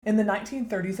In the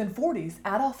 1930s and 40s,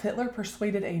 Adolf Hitler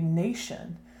persuaded a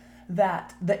nation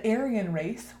that the Aryan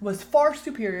race was far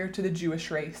superior to the Jewish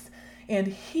race. And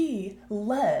he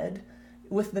led,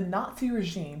 with the Nazi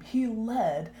regime, he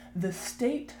led the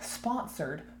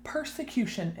state-sponsored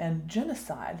persecution and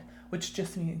genocide, which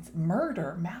just means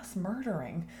murder, mass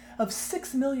murdering, of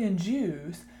 6 million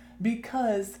Jews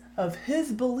because of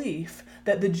his belief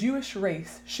that the Jewish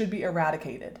race should be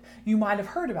eradicated. You might have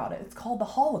heard about it. It's called the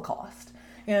Holocaust.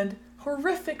 And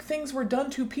horrific things were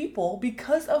done to people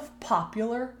because of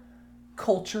popular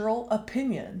cultural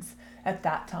opinions at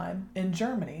that time in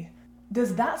Germany.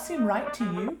 Does that seem right to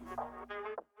you?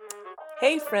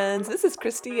 Hey friends, this is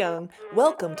Christy Young.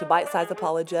 Welcome to Bite Size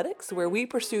Apologetics, where we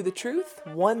pursue the truth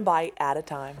one bite at a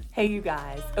time. Hey you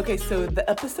guys. Okay, so the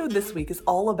episode this week is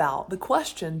all about the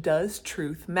question, does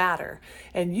truth matter?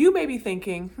 And you may be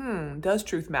thinking, does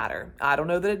truth matter? I don't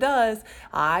know that it does.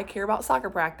 I care about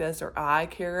soccer practice, or I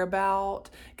care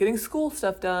about getting school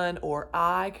stuff done, or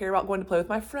I care about going to play with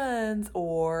my friends,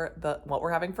 or what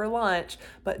we're having for lunch.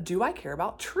 But do I care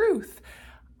about truth?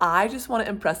 I just want to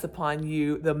impress upon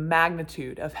you the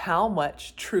magnitude of how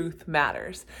much truth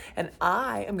matters. And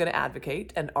I am going to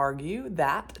advocate and argue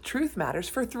that truth matters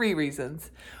for 3 reasons.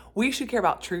 We should care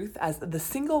about truth as the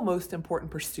single most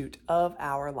important pursuit of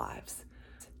our lives.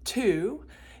 2,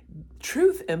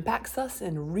 truth impacts us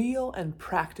in real and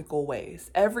practical ways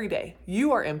every day.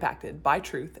 You are impacted by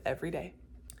truth every day.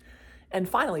 And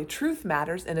finally, truth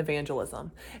matters in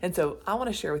evangelism. And so I want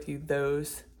to share with you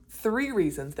those 3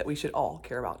 reasons that we should all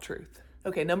care about truth.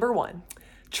 Okay, number 1,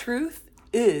 truth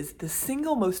is the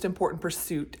single most important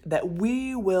pursuit that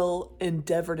we will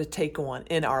endeavor to take on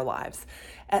in our lives.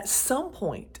 At some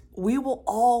point, we will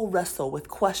all wrestle with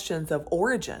questions of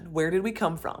origin. Where did we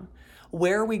come from?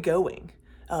 Where are we going?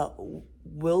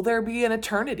 Will there be an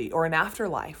eternity or an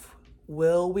afterlife?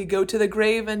 Will we go to the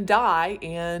grave and die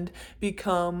and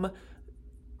become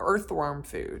earthworm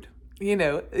food? You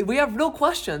know, we have real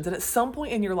questions. And at some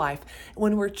point in your life,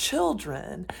 when we're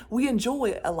children, we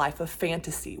enjoy a life of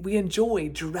fantasy. We enjoy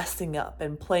dressing up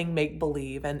and playing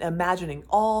make-believe and imagining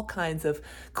all kinds of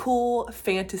cool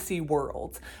fantasy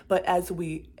worlds. But as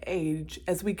we age,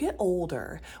 as we get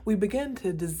older, we begin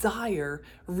to desire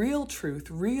real truth,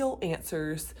 real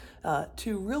answers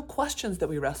to real questions that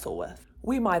we wrestle with.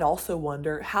 We might also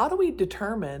wonder, how do we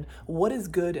determine what is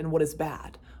good and what is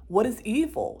bad? What is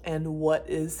evil and what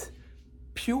is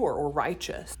pure or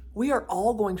righteous? We are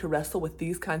all going to wrestle with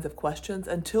these kinds of questions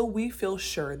until we feel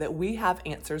sure that we have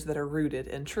answers that are rooted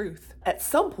in truth. At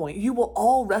some point, you will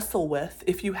all wrestle with,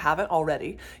 if you haven't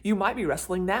already, you might be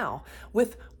wrestling now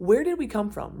with, where did we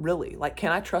come from, really? Like,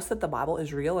 can I trust that the Bible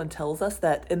is real and tells us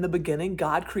that in the beginning,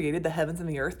 God created the heavens and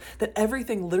the earth, that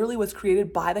everything literally was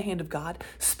created by the hand of God,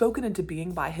 spoken into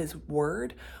being by his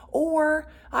word? Or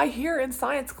I hear in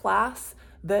science class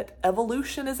that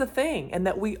evolution is a thing and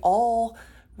that we all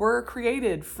were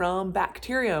created from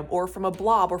bacterium or from a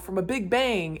blob or from a big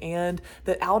bang, and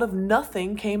that out of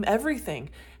nothing came everything.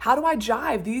 How do I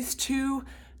jive these 2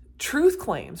 truth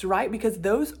claims, right? Because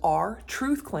those are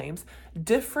truth claims.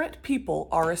 Different people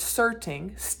are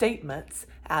asserting statements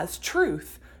as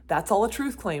truth. That's all a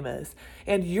truth claim is.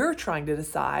 And you're trying to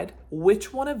decide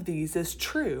which one of these is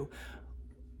true.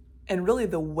 And really,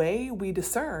 the way we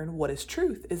discern what is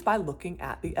truth is by looking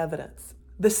at the evidence.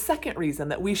 The second reason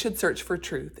that we should search for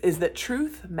truth is that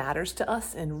truth matters to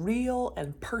us in real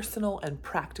and personal and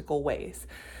practical ways.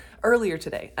 Earlier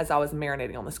today, as I was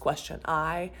marinating on this question,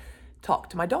 I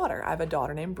talked to my daughter. I have a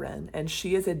daughter named Bryn, and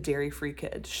she is a dairy-free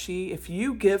kid. If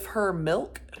you give her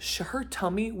milk, her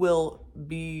tummy will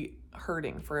be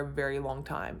hurting for a very long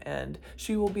time, and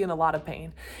she will be in a lot of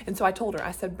pain. And so I told her,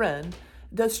 I said, Bryn,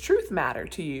 does truth matter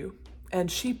to you? And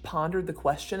she pondered the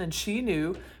question, and she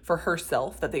knew for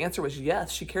herself that the answer was yes,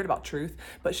 she cared about truth,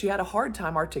 but she had a hard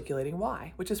time articulating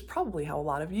why, which is probably how a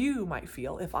lot of you might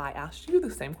feel if I asked you the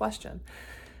same question.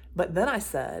 But then I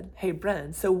said, hey,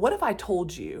 Bren, so what if I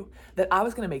told you that I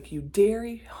was going to make you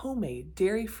homemade,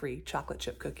 dairy-free chocolate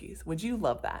chip cookies? Would you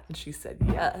love that? And she said,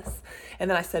 yes. And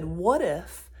then I said, what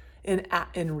if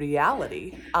in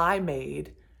reality I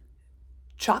made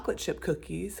chocolate chip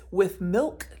cookies with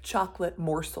milk chocolate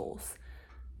morsels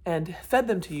and fed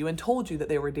them to you and told you that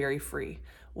they were dairy-free?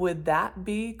 Would that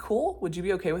be cool? Would you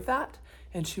be okay with that?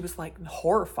 And she was like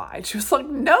horrified. She was like,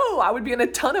 no, I would be in a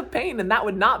ton of pain and that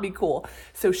would not be cool.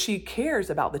 So she cares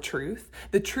about the truth.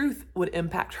 The truth would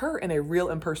impact her in a real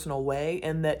and personal way,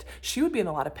 and that she would be in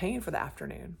a lot of pain for the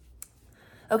afternoon.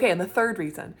 Okay, and the third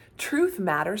reason, truth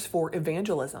matters for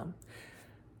evangelism.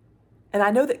 And I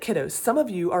know that kiddos, some of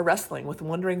you are wrestling with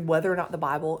wondering whether or not the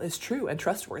Bible is true and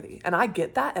trustworthy. And I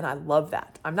get that and I love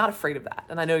that. I'm not afraid of that.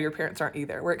 And I know your parents aren't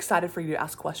either. We're excited for you to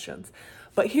ask questions.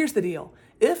 But here's the deal.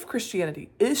 If Christianity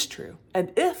is true,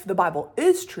 and if the Bible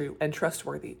is true and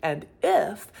trustworthy, and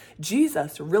if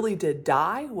Jesus really did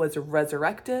die, was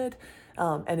resurrected,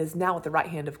 and is now at the right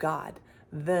hand of God,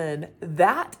 then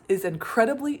that is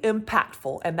incredibly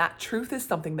impactful. And that truth is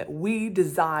something that we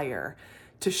desire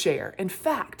to share. In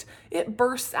fact, it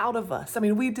bursts out of us. I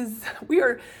mean,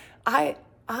 I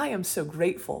am so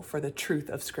grateful for the truth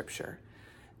of Scripture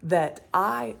that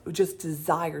I just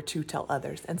desire to tell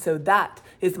others. And so that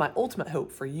is my ultimate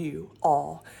hope for you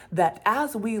all, that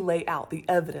as we lay out the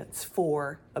evidence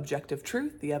for objective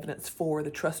truth, the evidence for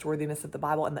the trustworthiness of the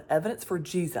Bible, and the evidence for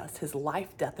Jesus, his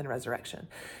life, death, and resurrection,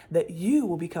 that you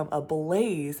will become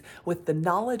ablaze with the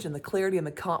knowledge and the clarity and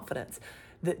the confidence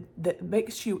that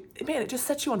makes you, man, it just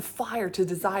sets you on fire to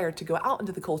desire to go out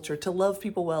into the culture, to love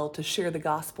people well, to share the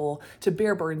gospel, to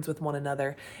bear burdens with one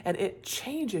another. And it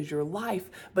changes your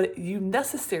life, but you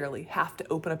necessarily have to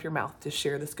open up your mouth to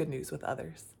share this good news with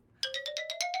others.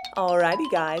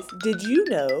 Alrighty, guys, did you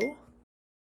know?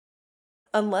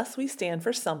 Unless we stand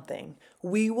for something,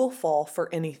 we will fall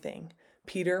for anything.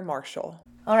 Peter Marshall.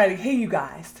 Alrighty, hey you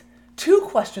guys. 2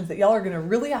 questions that y'all are going to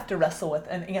really have to wrestle with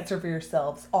and answer for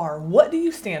yourselves are, what do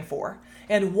you stand for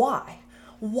and why?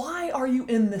 Why are you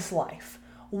in this life?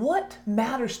 What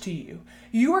matters to you?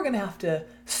 You are going to have to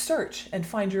search and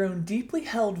find your own deeply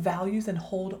held values and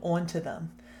hold on to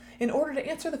them. In order to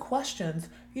answer the questions,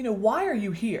 why are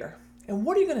you here? And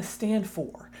what are you going to stand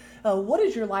for? What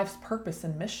is your life's purpose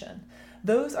and mission?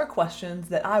 Those are questions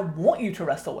that I want you to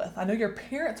wrestle with. I know your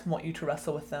parents want you to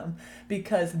wrestle with them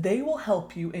because they will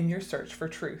help you in your search for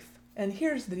truth. And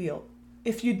here's the deal.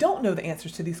 If you don't know the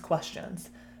answers to these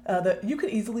questions, you can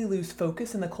easily lose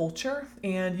focus in the culture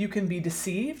and you can be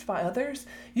deceived by others.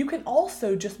 You can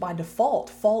also just by default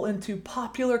fall into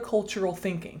popular cultural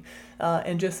thinking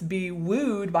and just be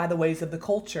wooed by the ways of the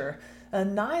culture.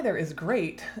 Neither is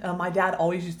great. My dad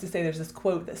always used to say, there's this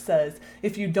quote that says,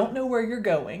 if you don't know where you're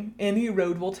going, any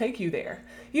road will take you there.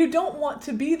 You don't want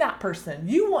to be that person.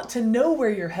 You want to know where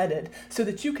you're headed so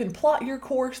that you can plot your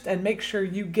course and make sure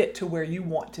you get to where you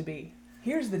want to be.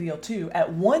 Here's the deal too.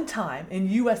 At one time in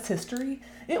U.S. history,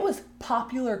 it was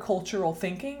popular cultural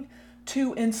thinking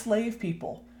to enslave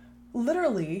people.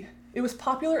 Literally, it was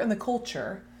popular in the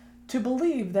culture to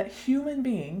believe that human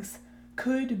beings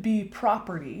could be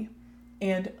property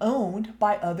and owned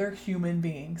by other human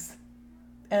beings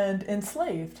and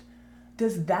enslaved.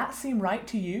 Does that seem right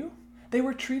to you? They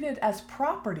were treated as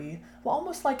property,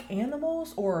 almost like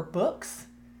animals or books.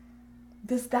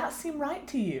 Does that seem right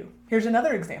to you? Here's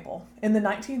another example. In the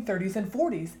 1930s and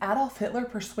 40s, Adolf Hitler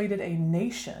persuaded a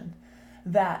nation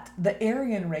that the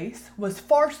Aryan race was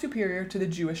far superior to the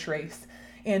Jewish race,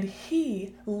 and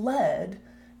he led,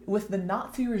 with the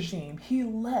Nazi regime, he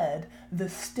led the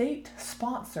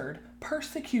state-sponsored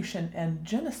persecution and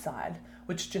genocide,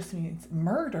 which just means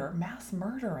murder, mass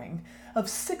murdering of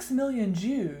 6 million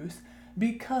Jews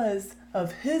because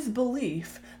of his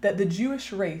belief that the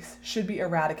Jewish race should be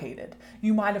eradicated.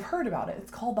 You might have heard about it. It's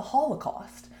called the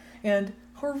Holocaust. And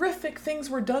horrific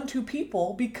things were done to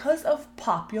people because of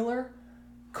popular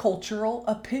cultural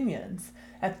opinions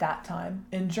at that time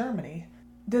in Germany.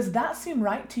 Does that seem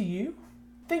right to you?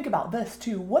 Think about this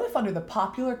too. What if under the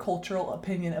popular cultural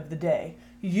opinion of the day,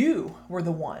 you were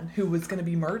the one who was going to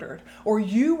be murdered, or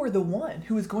you were the one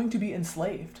who was going to be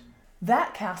enslaved?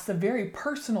 That casts a very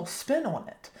personal spin on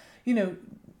it.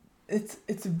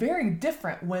 It's very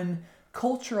different when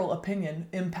cultural opinion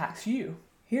impacts you.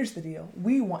 Here's the deal.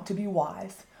 We want to be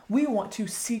wise. We want to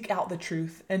seek out the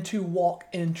truth and to walk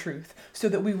in truth so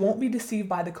that we won't be deceived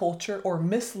by the culture or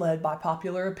misled by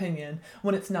popular opinion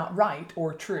when it's not right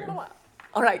or true.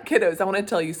 All right, kiddos, I want to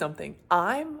tell you something.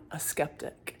 I'm a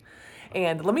skeptic.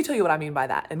 And let me tell you what I mean by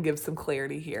that and give some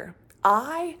clarity here.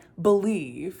 I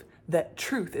believe that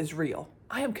truth is real.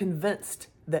 I am convinced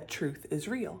that truth is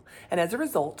real. And as a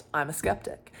result, I'm a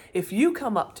skeptic. If you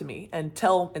come up to me and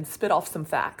spit off some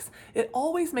facts, it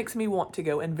always makes me want to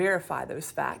go and verify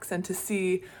those facts and to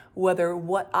see whether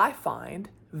what I find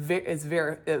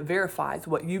verifies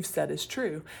what you've said is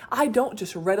true. I don't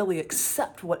just readily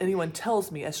accept what anyone tells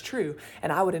me as true,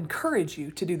 and I would encourage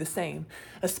you to do the same,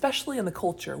 especially in the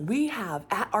culture. We have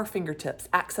at our fingertips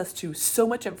access to so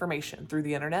much information through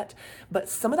the internet, but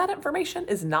some of that information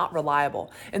is not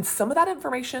reliable, and some of that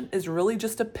information is really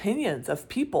just opinions of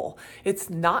people. It's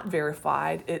not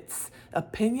verified. It's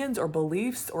opinions or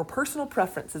beliefs or personal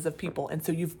preferences of people, and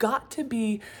so you've got to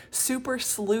be super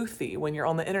sleuthy when you're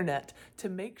on the internet to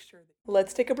make sure that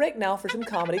Let's take a break now for some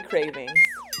comedy cravings.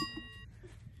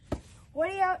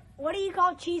 What do you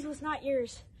call cheese was not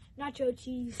yours? Nacho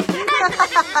cheese.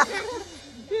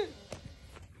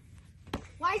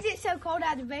 Why is it so cold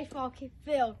out of the baseball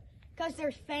field? Because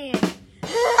there's fans.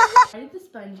 Why did the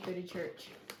sponge go to church?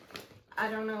 I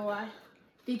don't know why.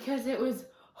 Because it was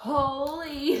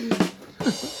holy.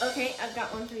 Okay, I've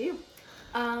got one for you.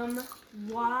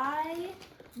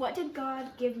 What did God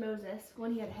give Moses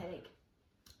when he had a headache?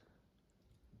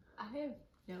 I have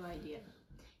no idea.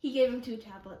 He gave him 2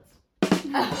 tablets.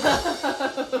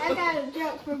 I got a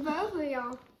joke for both of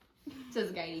y'all. Says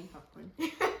the guy eating popcorn.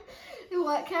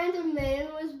 What kind of man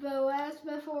was Boaz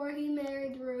before he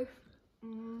married Ruth? I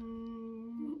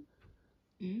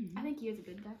think he was a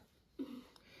good guy.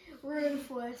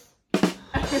 Ruthless.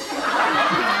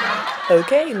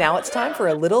 Okay, now it's time for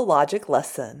a little logic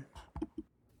lesson.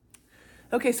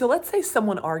 Okay, so let's say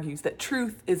someone argues that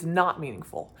truth is not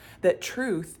meaningful, that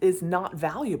truth is not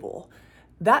valuable.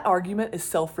 That argument is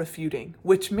self-refuting,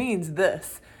 which means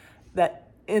this, that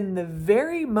in the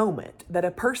very moment that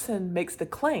a person makes the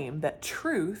claim that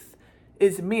truth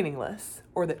is meaningless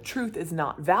or that truth is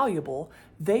not valuable,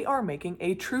 they are making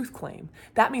a truth claim.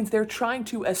 That means they're trying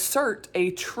to assert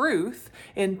a truth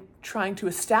in trying to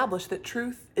establish that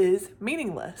truth is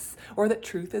meaningless or that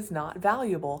truth is not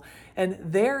valuable. And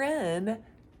therein,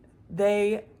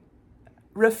 they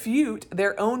refute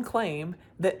their own claim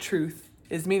that truth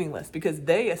is meaningless because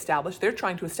they're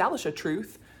trying to establish a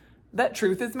truth that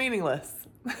truth is meaningless.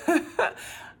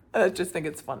 I just think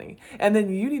it's funny. And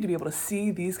then you need to be able to see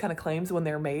these kind of claims when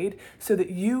they're made so that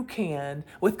you can,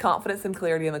 with confidence and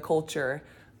clarity in the culture,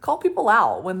 call people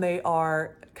out when they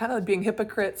are kind of being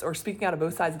hypocrites or speaking out of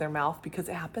both sides of their mouth, because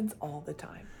it happens all the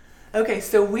time. Okay,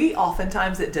 so we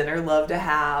oftentimes at dinner love to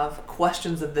have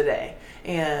questions of the day.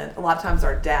 And a lot of times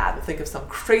our dad will think of some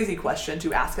crazy question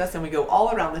to ask us, and we go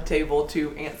all around the table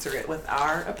to answer it with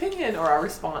our opinion or our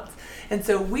response. And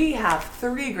so we have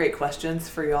 3 great questions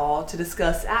for y'all to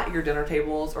discuss at your dinner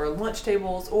tables or lunch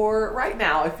tables or right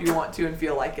now if you want to and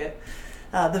feel like it.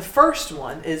 The first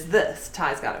one is this.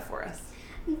 Ty's got it for us.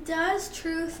 Does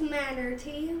truth matter to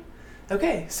you?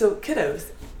 Okay, so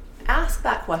kiddos, ask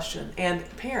that question, and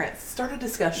parents, start a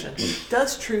discussion.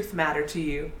 Does truth matter to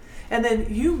you? And then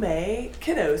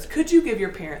kiddos, could you give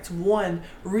your parents one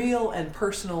real and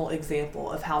personal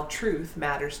example of how truth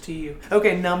matters to you?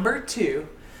 Okay, number two,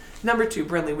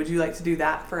 Brinley, would you like to do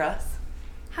that for us?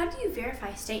 How do you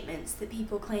verify statements that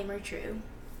people claim are true?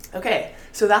 Okay,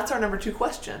 so that's our number 2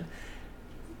 question.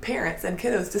 Parents and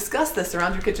kiddos, discuss this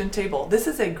around your kitchen table. This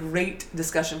is a great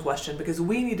discussion question because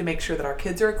we need to make sure that our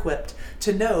kids are equipped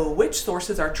to know which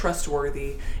sources are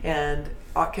trustworthy and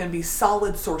can be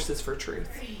solid sources for truth.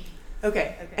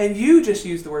 Okay, and you just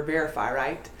used the word verify,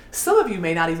 right? Some of you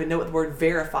may not even know what the word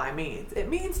verify means. It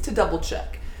means to double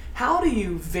check. How do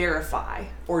you verify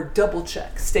or double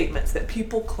check statements that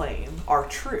people claim are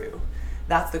true?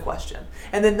 That's the question.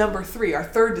 And then number 3, our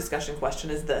third discussion question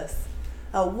is this.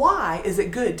 Why is it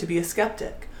good to be a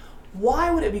skeptic?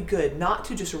 Why would it be good not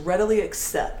to just readily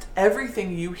accept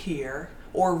everything you hear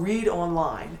or read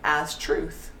online as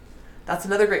truth? That's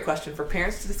another great question for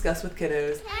parents to discuss with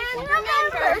kiddos. And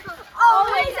remember,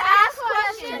 always ask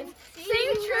questions,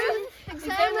 seek truth,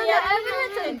 examine the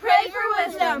evidence, and pray for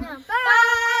wisdom.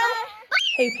 Bye!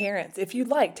 Hey parents, if you'd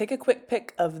like, take a quick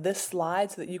pic of this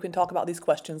slide so that you can talk about these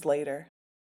questions later.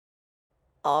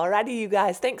 Alrighty, you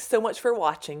guys, thanks so much for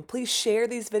watching. Please share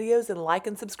these videos and like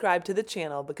and subscribe to the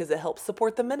channel because it helps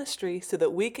support the ministry so that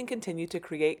we can continue to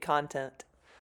create content.